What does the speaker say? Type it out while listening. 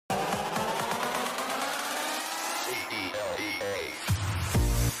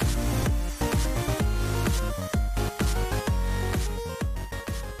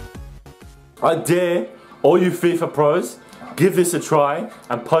I dare all you FIFA pros, give this a try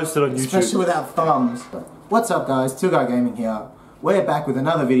and post it on YouTube. Especially without thumbs. What's up guys, 2Guy Gaming here. We're back with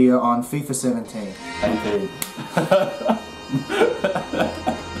another video on FIFA 17. 18.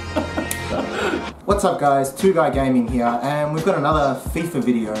 What's up guys, 2Guy Gaming here, and we've got another FIFA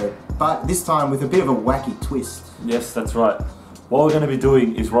video, but this time with a bit of a wacky twist. Yes, that's right. What we're going to be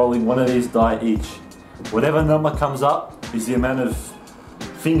doing is rolling one of these die each. Whatever number comes up is the amount of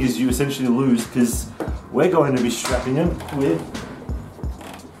fingers you essentially lose, because we're going to be strapping them with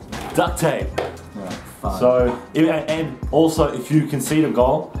duct tape. Right, fun. So, and also if you concede a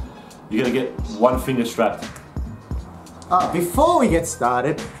goal, you're going to get one finger strapped. Before we get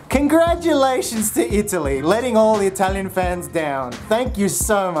started, congratulations to Italy, letting all the Italian fans down. Thank you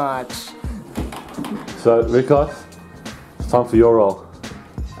so much. So, Ricos, it's time for your roll.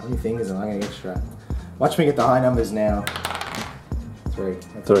 How many fingers am I going to get strapped? Watch me get the high numbers now. 3.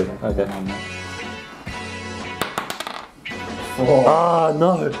 That's 3, okay. 4. Ah,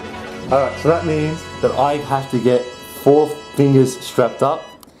 no. Alright, so that means that I have to get 4 fingers strapped up,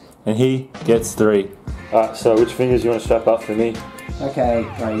 and he gets 3. Alright, so which fingers do you want to strap up for me? Okay,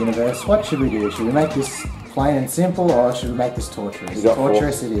 right, Universe, what should we do? Should we make this plain and simple, or should we make this torturous?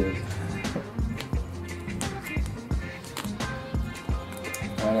 Torturous it is.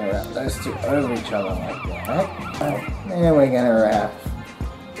 I'm going to wrap those two over each other like that. And we're going to wrap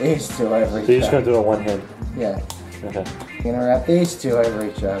these two over each other. So you're just going to do it on one hand? Yeah. Okay. We're going to wrap these two over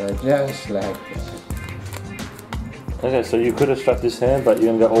each other, just like that. Okay, so you could have strapped this hand, but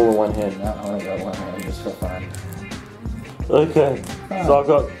you're going to go all in one hand. No, I want to go one hand just for fun. Okay, so I've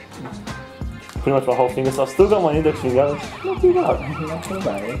got pretty much my whole finger, so I've still got my index finger. Not too bad. Not too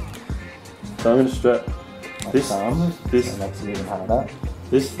bad. So I'm going to strap this thumb. This. So that's even harder.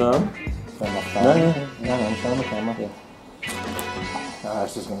 This thumb. So my thumb. No, I'm showing the camera here. Oh,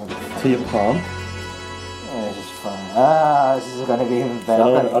 this is going to be fun. To your palm. Oh, this is fun. Ah, this is going to be even better. I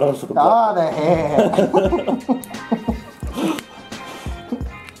don't want to put the block. Oh, the hair.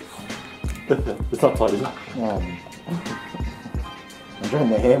 It's not tight, is it? I'm doing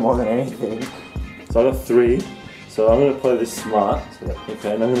the hair more than anything. So I got 3. So I'm going to play this smart.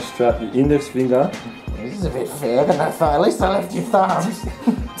 Okay, and I'm going to strap your index finger. This is a bit fair than I thought. At least I left your thumbs.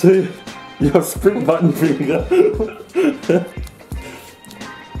 To your sprint button finger.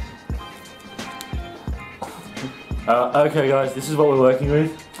 Okay guys, this is what we're working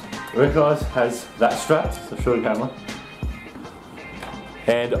with. Ricos has that strapped, so show the camera.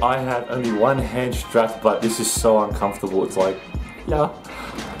 And I have only one hand strapped, but this is so uncomfortable, it's like, yeah.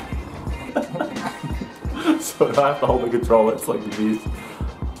 So I have to hold the controller, it's like this.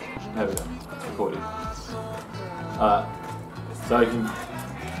 There we go, it's recording. So you can,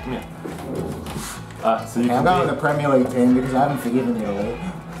 come here. So you I'm can going with the Premier League team because I haven't forgiven you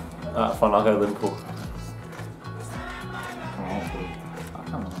all. Fine, I'll go Liverpool.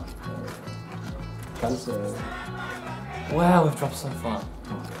 Come on. Wow, we've dropped so far.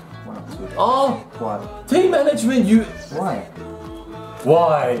 1 or 2. Oh! What? Team management, you... Why?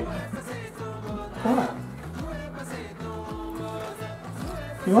 Why? What?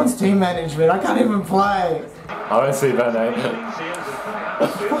 He wants team management. I can't even play. I don't see Van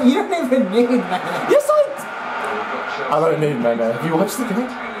Well, you don't even need Mane. Yes, I don't need Mane. Have you watched the game?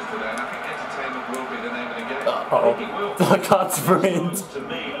 Uh-oh. I can't sprint.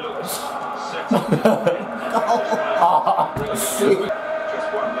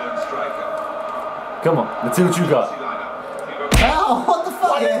 Come on, let's see what you got. Ow, what the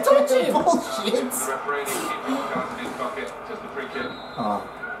fuck? Why didn't touch him? Bullshit.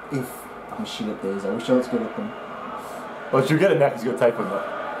 If I'm shit at these, I wish I was good at them. Well, you'll get it now because you've got tape on that.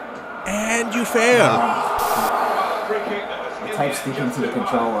 And you fail. The tape's sticking to the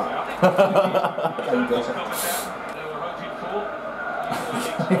controller. Don't get it.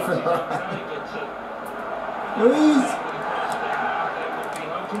 Please.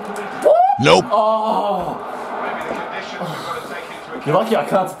 Nope. Oh! You're lucky I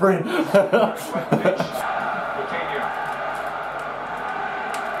can't sprint.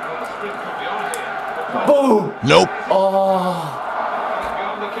 Boom! Nope. Oh!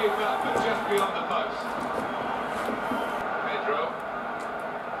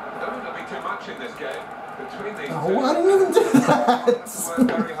 Oh, why didn't you even do that?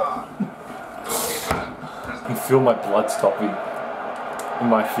 I can feel my blood stopping in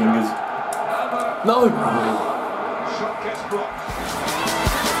my fingers. No!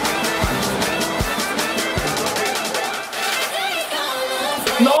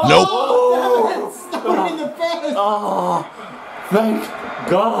 No! Nope. Stop in the face! Oh! Thank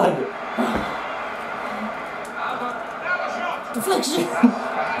God! Deflection!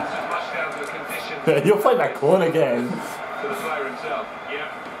 You'll play that corner game. To the player himself. Yeah.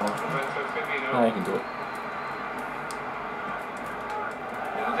 No, you can do it.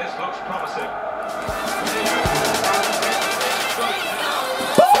 Now this looks promising.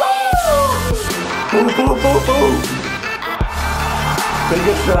 Boom, boom, boom, boom. Take a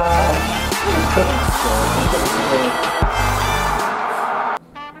shot.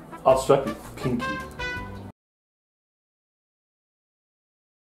 I'll strike your pinky.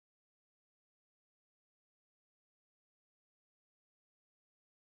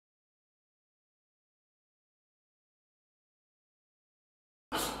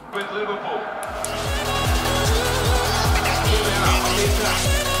 With Liverpool.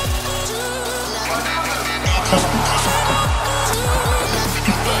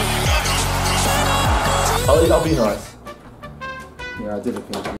 I'll be nice. Yeah, I did a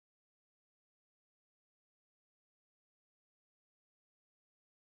pinky.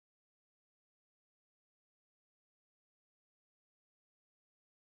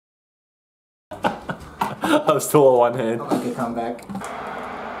 I was still on one hand. I'll make a comeback.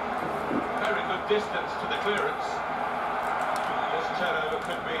 Very good distance to the clearance. This turnover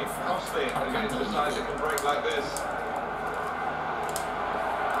could be costly against the side that can break like this.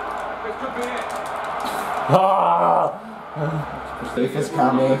 It could be it. Ah! Fifa's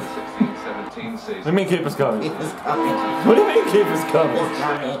coming. 16-17 season. What do you mean keep us coming? Fifa's coming. What do you mean keep us coming? Fifa's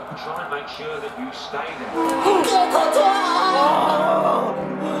coming. Try and make sure that you stay there.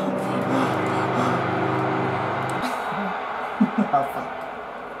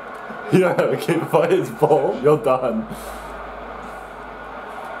 You don't have a keeper by his ball, you're done.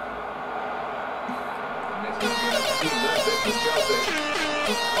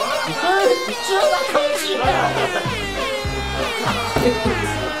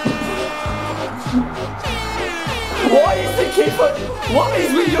 Why is the keeper? What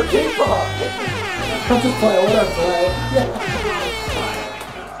is with your keeper? I'll just play what I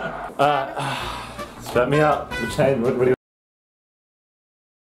play. Strap me up. The chain. What do you?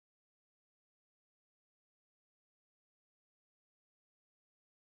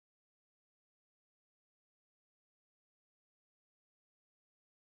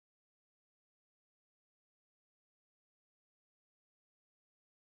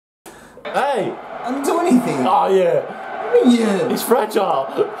 Hey! I didn't do anything. Oh yeah. Yeah. He's fragile.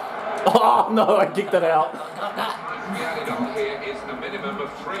 Oh no! I kicked it out. Added on here is the minimum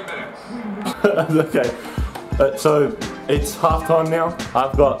of 3 minutes. Okay. So it's half time now.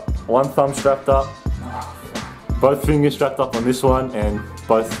 I've got one thumb strapped up, both fingers strapped up on this one, and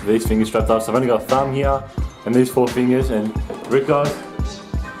both these fingers strapped up. So I've only got a thumb here and these 4 fingers. And Rick, guys,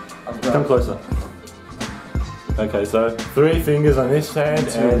 come closer. Okay, so 3 fingers on this hand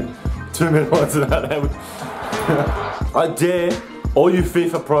and 2 middle ones on that hand. I dare all you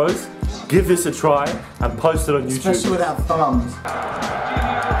FIFA pros, give this a try and post it on YouTube. Especially without thumbs.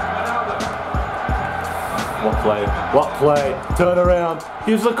 What play? What play? Turn around.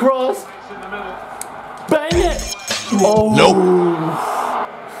 Gives a cross. Bang it! Oh! Nope.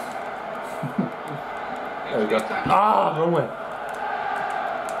 There we go. Ah, wrong way.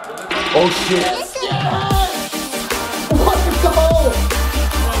 Oh shit! What the goal?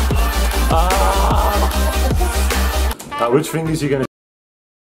 Ah! Which fingers are you gonna?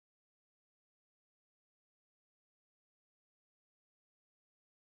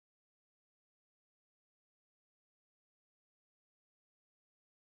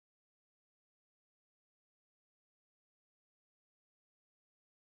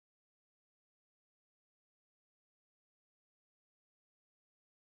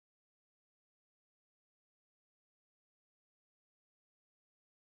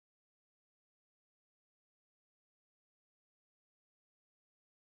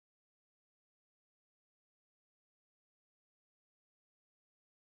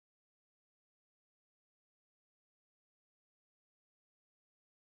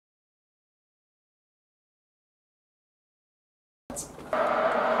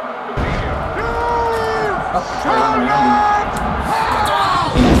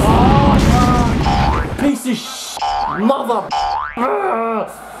 Piece of mother.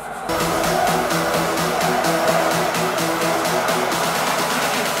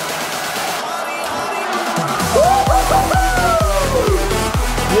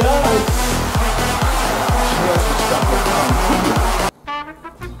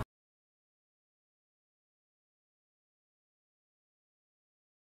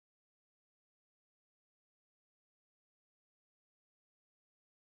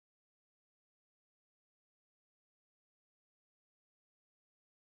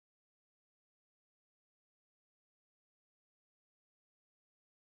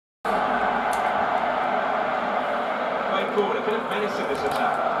 real menace in this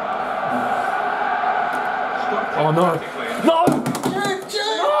attack. Stopped Oh no! practically. No!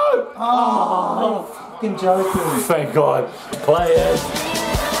 No! Oh, fucking joking. Thank God. Play it.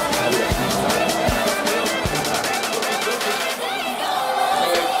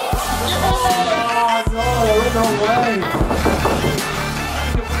 Oh, no way.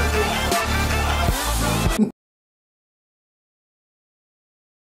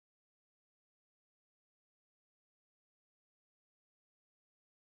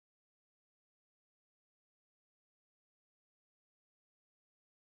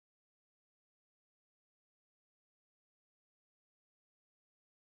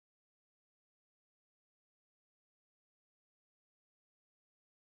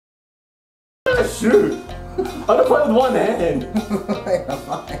 Shoot! I don't play with one hand.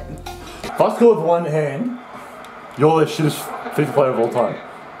 If I score with one hand, you're the shittest FIFA player of all time.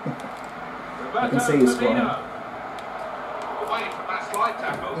 I can see you scoring. Away from that slide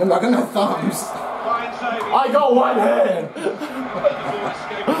tackle. I'm not gonna thumbs. Fine saving. I got one hand! The ball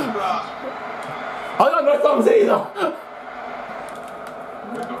escaped his grasp. I got no thumbs either!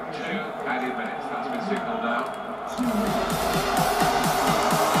 We've got 2 added minutes. That's been signalled now.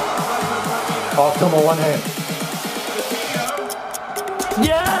 Oh, come on, one hand.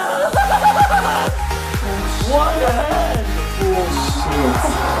 Yeah! One hand! Bullshit.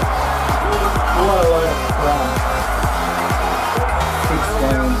 What a load of crap. 6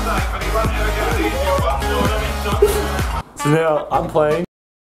 games. So now I'm playing.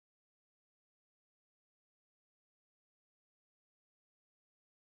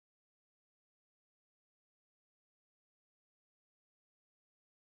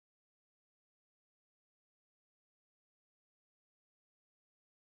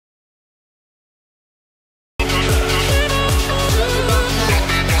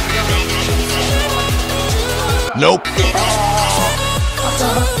 Nope.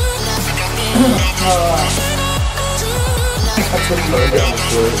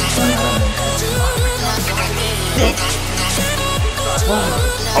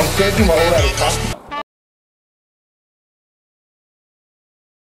 I'm taking my all out of touch.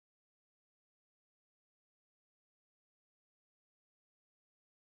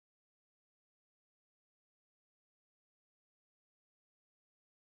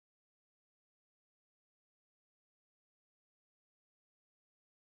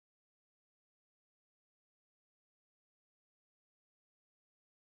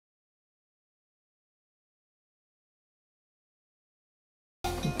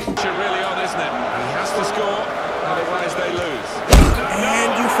 Really on, isn't it? He has to score, otherwise they lose.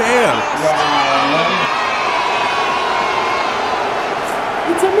 And you fail.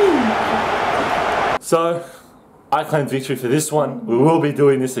 So, I claim victory for this one. We will be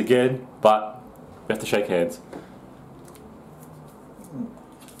doing this again, but we have to shake hands.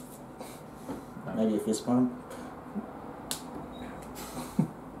 Maybe a fist bump.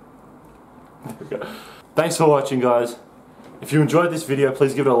 Thanks for watching, guys. If you enjoyed this video,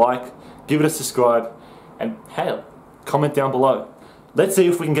 please give it a like, give it a subscribe, and hell, comment down below. Let's see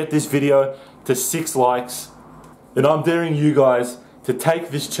if we can get this video to 6 likes. And I'm daring you guys to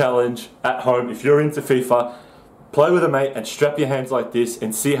take this challenge at home. If you're into FIFA, play with a mate and strap your hands like this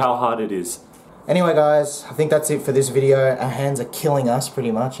and see how hard it is. Anyway guys, I think that's it for this video. Our hands are killing us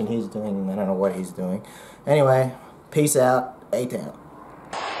pretty much and he's doing, I don't know what he's doing. Anyway, peace out, A-Town.